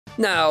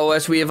Now,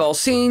 as we have all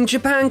seen,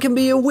 Japan can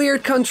be a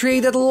weird country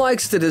that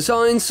likes to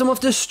design some of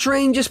the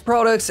strangest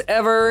products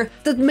ever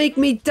that make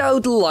me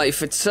doubt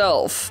life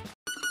itself.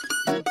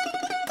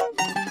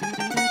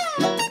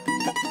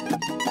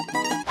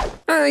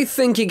 I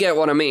think you get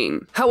what I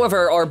mean.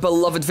 However, our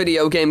beloved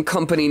video game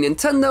company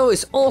Nintendo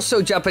is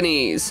also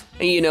Japanese,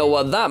 and you know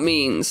what that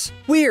means.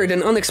 Weird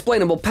and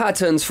unexplainable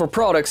patents for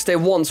products they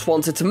once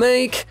wanted to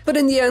make, but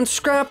in the end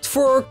scrapped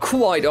for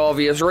quite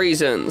obvious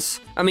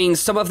reasons. I mean,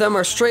 some of them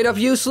are straight up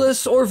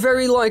useless or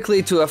very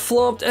likely to have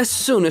flopped as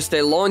soon as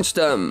they launched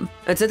them.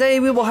 And today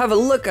we will have a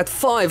look at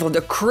 5 of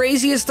the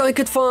craziest I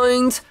could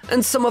find,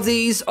 and some of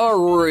these are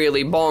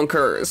really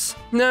bonkers.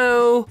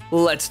 Now,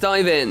 let's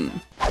dive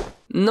in.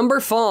 Number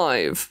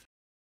 5.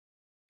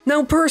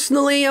 Now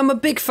personally, I'm a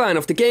big fan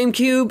of the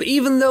GameCube,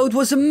 even though it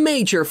was a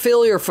major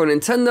failure for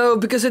Nintendo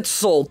because it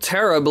sold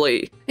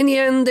terribly. In the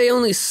end, they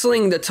only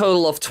slinged a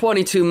total of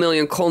 22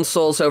 million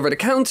consoles over the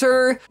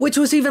counter, which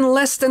was even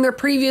less than their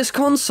previous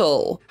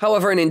console.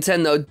 However,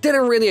 Nintendo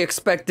didn't really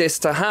expect this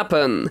to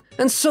happen,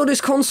 and so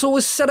this console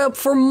was set up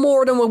for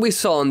more than what we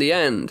saw in the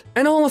end.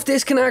 And all of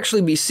this can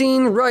actually be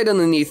seen right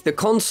underneath the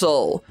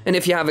console, and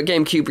if you have a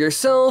GameCube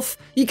yourself,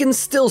 you can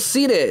still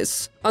see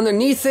this.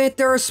 Underneath it,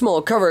 there are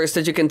small covers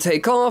that you can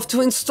take off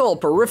to install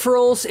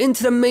peripherals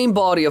into the main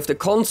body of the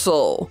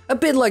console. A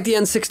bit like the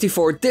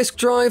N64 disk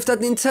drive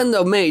that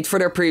Nintendo made for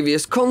their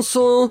previous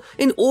console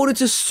in order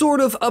to sort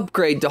of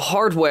upgrade the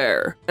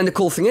hardware. And the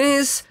cool thing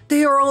is,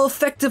 they are all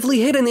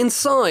effectively hidden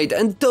inside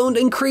and don't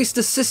increase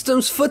the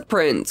system's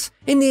footprint.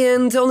 In the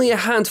end, only a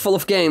handful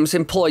of games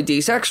employed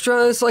these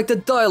extras, like the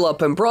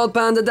dial-up and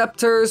broadband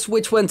adapters,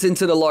 which went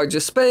into the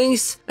largest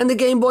space, and the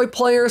Game Boy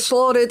player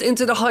slotted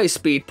into the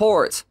high-speed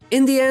port.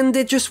 In the end,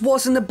 it just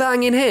wasn't a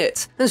banging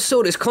hit, and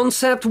so this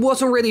concept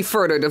wasn't really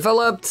further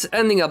developed,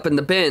 ending up in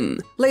the bin.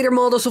 Later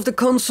models of the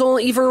console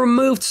even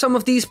removed some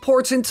of these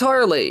ports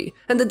entirely,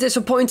 and the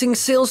disappointing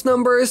sales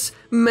numbers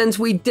meant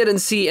we didn't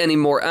see any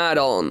more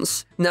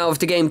add-ons. Now, if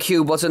the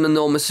GameCube was an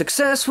enormous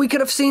success, we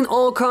could have seen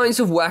all kinds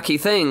of wacky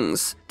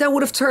things. That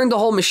would have turned the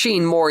whole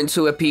machine more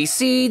into a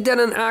PC than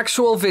an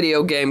actual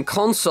video game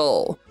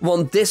console.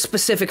 Want this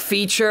specific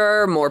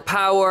feature, more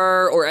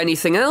power, or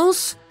anything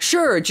else?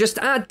 Sure, just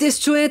add this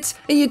to it,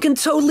 and you can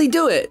totally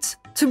do it.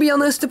 To be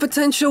honest, the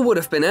potential would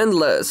have been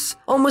endless.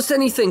 Almost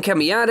anything can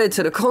be added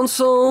to the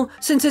console,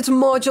 since it's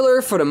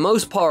modular for the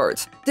most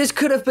part. This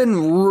could have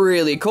been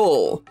really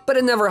cool, but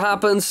it never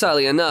happened,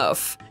 sadly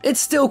enough. It's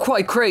still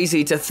quite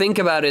crazy to think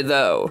about it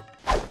though.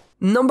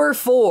 Number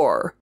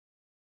 4.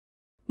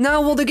 Now,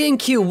 while the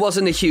GameCube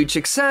wasn't a huge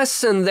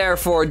success and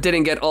therefore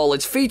didn't get all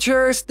its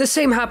features, the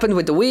same happened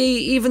with the Wii,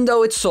 even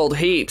though it sold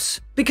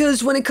heaps.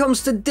 Because when it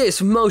comes to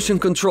this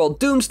motion-controlled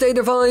doomsday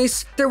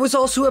device, there was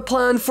also a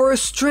plan for a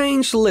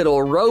strange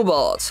little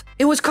robot.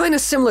 It was kinda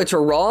similar to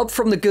Rob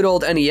from the good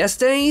old NES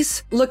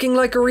days, looking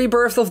like a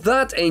rebirth of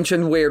that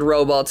ancient weird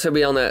robot, to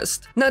be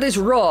honest. Now this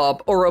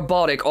Rob, or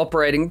robotic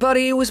operating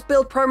buddy, was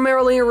built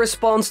primarily in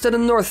response to the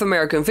North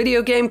American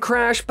video game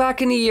crash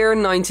back in the year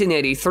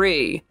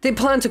 1983. They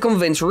planned to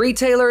convince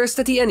retailers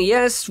that the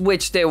NES,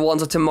 which they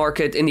wanted to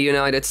market in the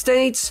United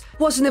States,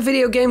 wasn't a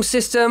video game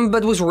system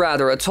but was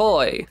rather a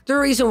toy.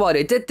 The reason why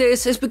they did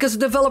this is because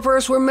the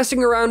developers were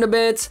messing around a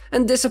bit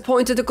and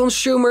disappointed the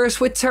consumers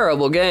with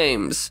terrible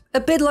games. A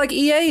bit like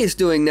EA is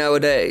doing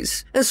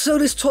nowadays. And so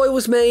this toy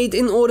was made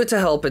in order to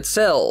help it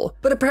sell,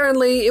 but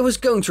apparently it was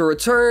going to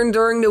return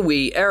during the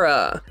Wii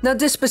era. Now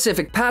this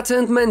specific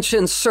patent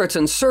mentions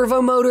certain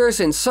servo motors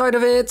inside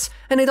of it,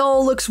 and it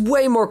all looks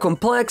way more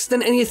complex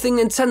than anything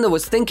Nintendo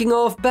was thinking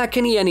of back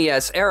in the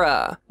NES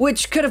era.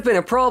 Which could have been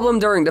a problem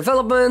during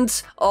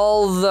development,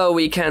 although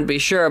we can't be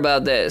sure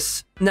about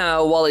this.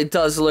 Now, while it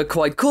does look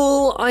quite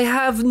cool, I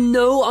have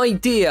no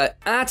idea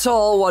at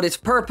all what its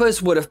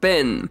purpose would have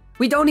been.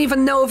 We don't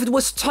even know if it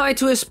was tied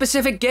to a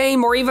specific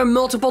game or even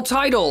multiple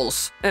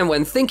titles. And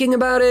when thinking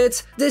about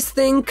it, this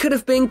thing could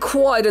have been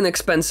quite an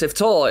expensive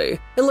toy.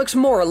 It looks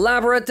more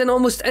elaborate than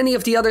almost any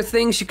of the other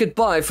things you could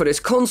buy for this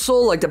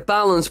console, like the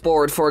balance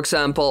board, for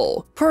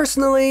example.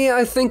 Personally,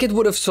 I think it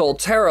would have sold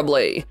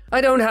terribly.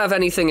 I don't have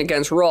anything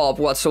against Rob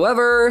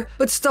whatsoever,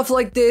 but stuff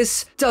like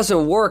this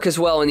doesn't work as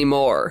well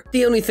anymore.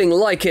 The only thing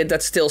like it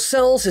that still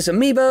sells is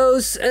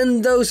amiibos,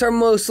 and those are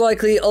most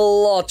likely a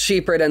lot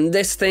cheaper than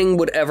this thing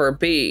would ever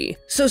be.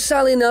 So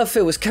sadly enough,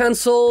 it was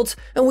cancelled,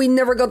 and we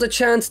never got the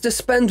chance to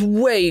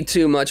spend way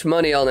too much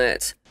money on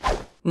it.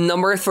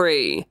 Number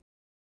 3.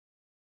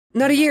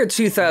 Now the year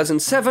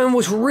 2007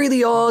 was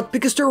really odd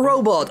because the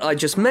robot I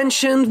just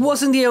mentioned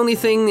wasn't the only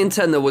thing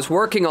Nintendo was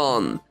working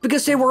on,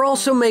 because they were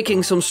also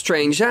making some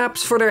strange apps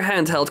for their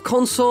handheld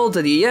console,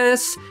 the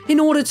DS, in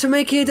order to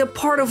make it a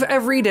part of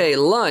everyday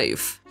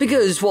life.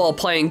 Because while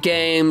playing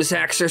games,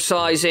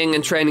 exercising,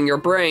 and training your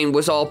brain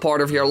was all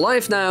part of your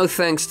life now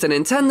thanks to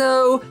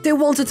Nintendo, they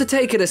wanted to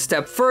take it a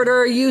step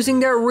further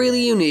using their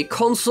really unique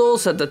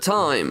consoles at the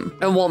time.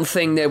 And one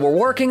thing they were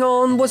working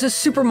on was a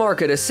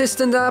supermarket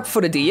assistant app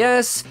for the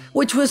DS,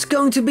 which was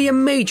going to be a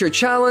major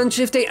challenge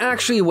if they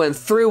actually went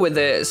through with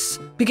this.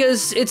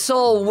 because it's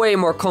all way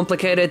more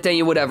complicated than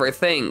you would ever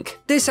think.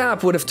 This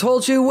app would have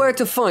told you where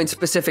to find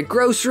specific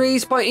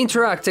groceries by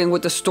interacting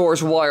with the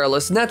store's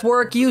wireless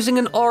network using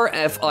an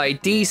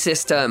RFID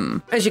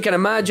system. As you can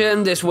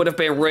imagine, this would have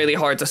been really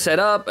hard to set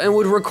up and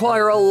would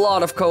require a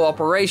lot of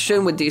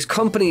cooperation with these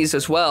companies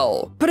as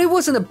well. But it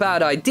wasn't a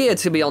bad idea,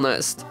 to be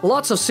honest.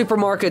 Lots of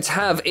supermarkets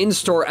have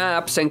in-store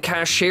apps and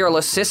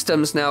cashierless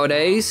systems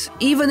nowadays.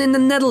 Even in the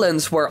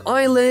Netherlands, where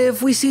I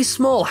live, we see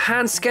small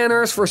hand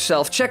scanners for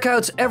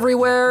self-checkouts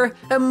everywhere,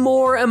 and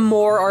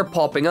more are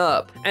popping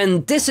up.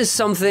 And this is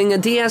something a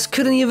DS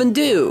couldn't even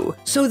do.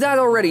 So that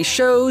already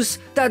shows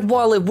that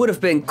while it would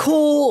have been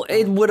cool,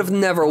 it would have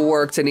never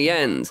worked in the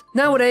end.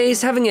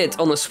 Nowadays, having it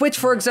on a Switch,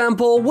 for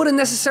example, wouldn't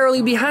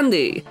necessarily be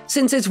handy,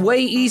 since it's way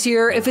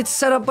easier if it's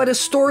set up by the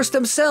stores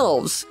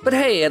themselves. But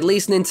hey, at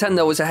least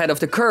Nintendo is ahead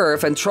of the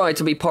curve and tried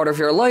to be part of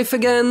your life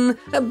again,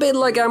 a bit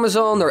like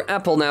Amazon or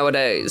Apple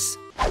nowadays.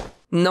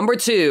 Number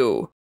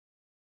 2.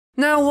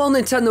 Now, while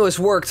Nintendo has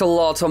worked a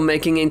lot on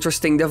making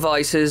interesting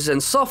devices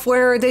and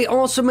software, they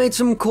also made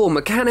some cool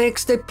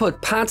mechanics they put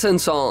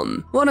patents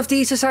on. One of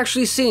these is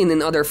actually seen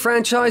in other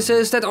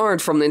franchises that aren't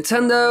from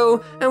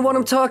Nintendo, and what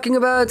I'm talking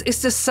about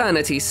is the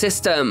sanity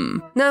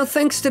system. Now,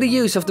 thanks to the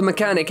use of the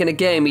mechanic in the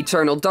game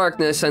Eternal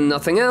Darkness and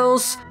nothing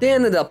else, they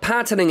ended up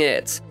patenting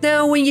it.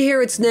 Now, when you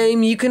hear its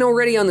name, you can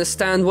already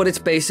understand what its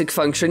basic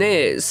function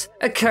is: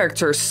 a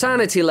character's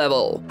sanity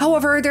level.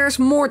 However, there's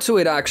more to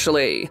it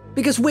actually,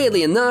 because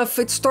weirdly enough,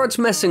 it starts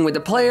messing with the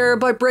player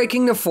by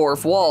breaking the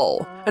fourth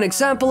wall. An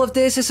example of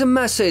this is a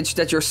message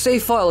that your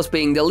save file is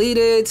being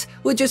deleted,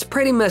 which is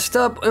pretty messed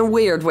up and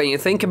weird when you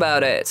think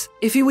about it.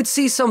 If you would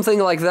see something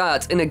like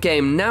that in a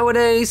game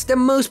nowadays, then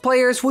most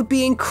players would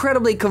be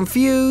incredibly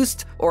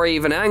confused or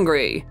even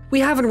angry. We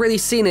haven't really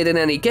seen it in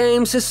any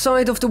games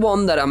aside of the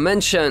one that I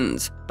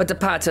mentioned, but the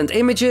patent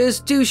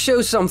images do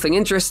show something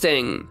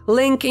interesting.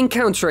 Link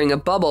encountering a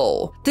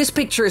bubble. This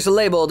picture is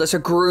labeled as a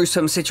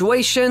gruesome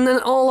situation, and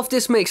all of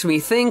this makes me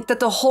think that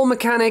the whole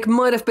mechanic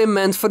might have been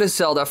meant for the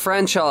Zelda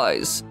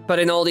franchise. But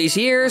in all these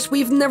years,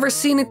 we've never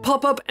seen it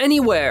pop up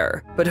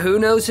anywhere. But who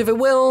knows if it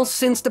will,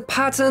 since the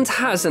patent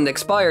hasn't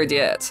expired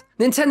yet.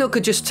 Nintendo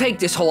could just take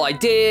this whole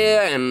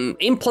idea and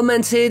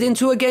implement it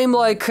into a game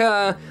like,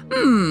 I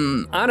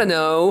don't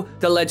know,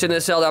 The Legend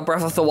of Zelda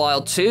Breath of the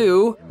Wild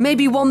 2.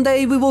 Maybe one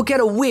day we will get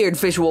a weird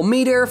visual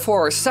meter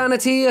for our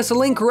sanity as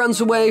Link runs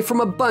away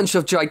from a bunch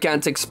of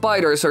gigantic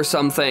spiders or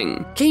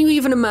something. Can you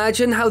even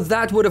imagine how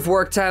that would have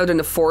worked out in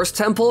the Forest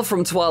Temple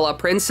from Twilight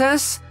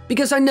Princess?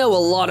 Because I know a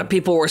lot of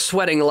people were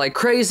sweating like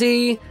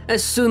crazy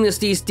as soon as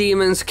these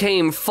demons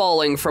came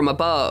falling from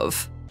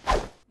above.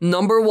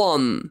 Number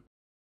 1.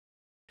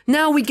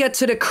 Now we get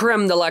to the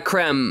creme de la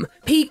creme,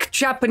 peak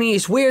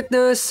Japanese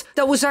weirdness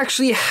that was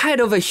actually ahead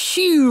of a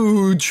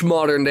huge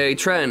modern day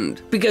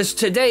trend. Because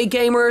today,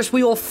 gamers,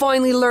 we will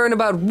finally learn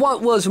about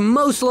what was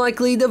most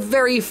likely the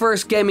very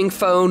first gaming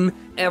phone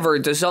ever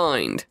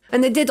designed.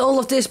 And they did all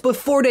of this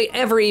before they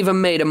ever even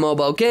made a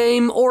mobile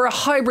game or a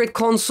hybrid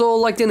console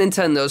like the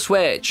Nintendo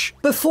Switch.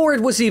 Before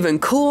it was even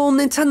cool,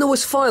 Nintendo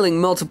was filing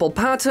multiple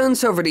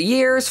patents over the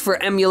years for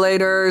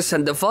emulators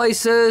and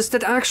devices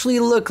that actually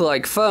look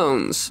like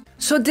phones.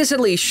 So this at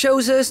least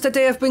shows us that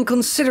they have been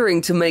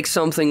considering to make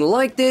something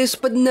like this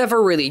but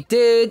never really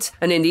did,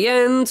 and in the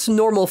end,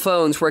 normal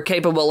phones were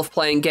capable of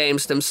playing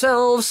games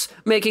themselves,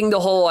 making the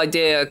whole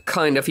idea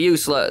kind of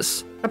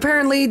useless.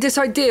 Apparently, this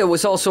idea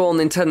was also on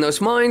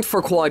Nintendo's mind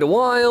for quite a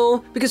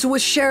while, because it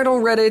was shared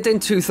on Reddit in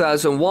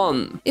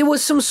 2001. It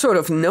was some sort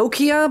of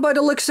Nokia by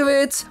the looks of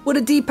it, with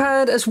a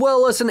D-pad as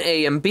well as an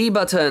A and B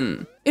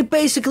button. It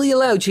basically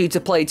allowed you to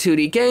play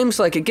 2D games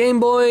like a Game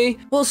Boy,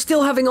 while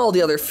still having all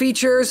the other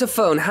features a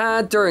phone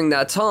had during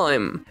that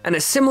time. And a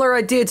similar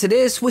idea to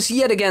this was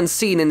yet again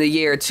seen in the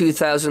year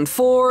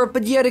 2004,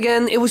 but yet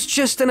again it was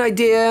just an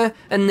idea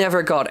and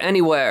never got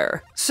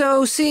anywhere.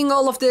 So seeing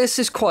all of this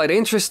is quite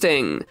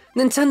interesting.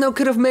 Nintendo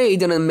could have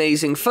made an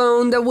amazing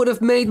phone that would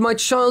have made my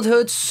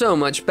childhood so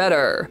much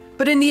better.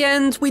 But in the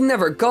end, we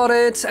never got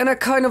it, and I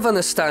kind of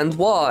understand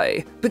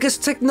why. Because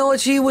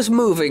technology was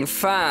moving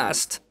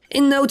fast.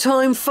 In no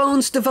time,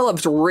 phones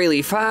developed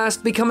really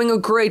fast, becoming a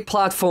great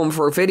platform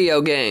for video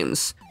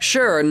games.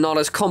 Sure, not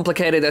as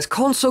complicated as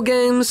console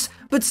games,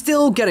 but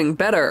still getting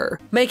better,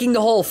 making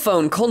the whole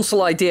phone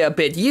console idea a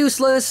bit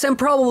useless and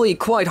probably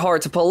quite hard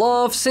to pull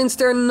off since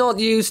they're not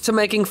used to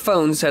making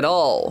phones at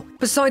all.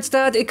 Besides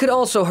that, it could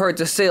also hurt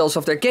the sales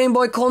of their Game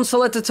Boy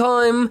console at the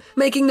time,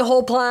 making the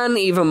whole plan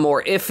even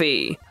more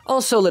iffy.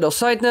 Also, little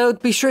side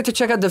note, be sure to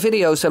check out the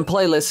videos and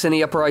playlists in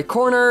the upper right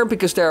corner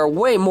because there are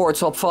way more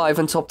top 5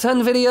 and top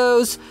 10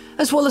 videos,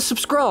 as well as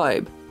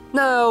subscribe.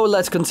 Now,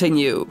 let's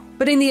continue.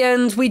 But in the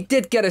end, we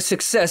did get a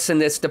success in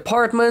this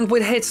department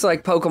with hits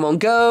like Pokemon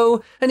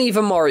Go and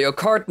even Mario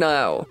Kart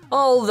now.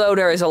 Although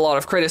there is a lot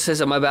of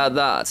criticism about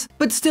that.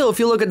 But still, if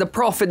you look at the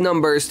profit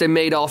numbers they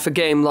made off a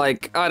game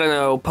like, I don't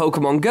know,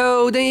 Pokemon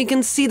Go, then you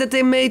can see that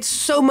they made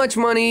so much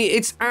money,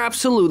 it's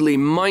absolutely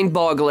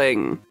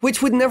mind-boggling.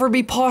 Which would never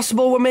be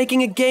possible when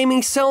making a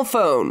gaming cell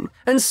phone.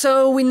 And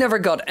so, we never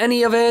got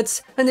any of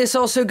it, and this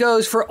also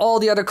goes for all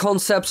the other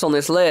concepts on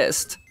this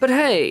list. But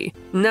hey,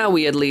 now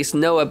we at least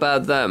know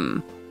about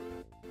them.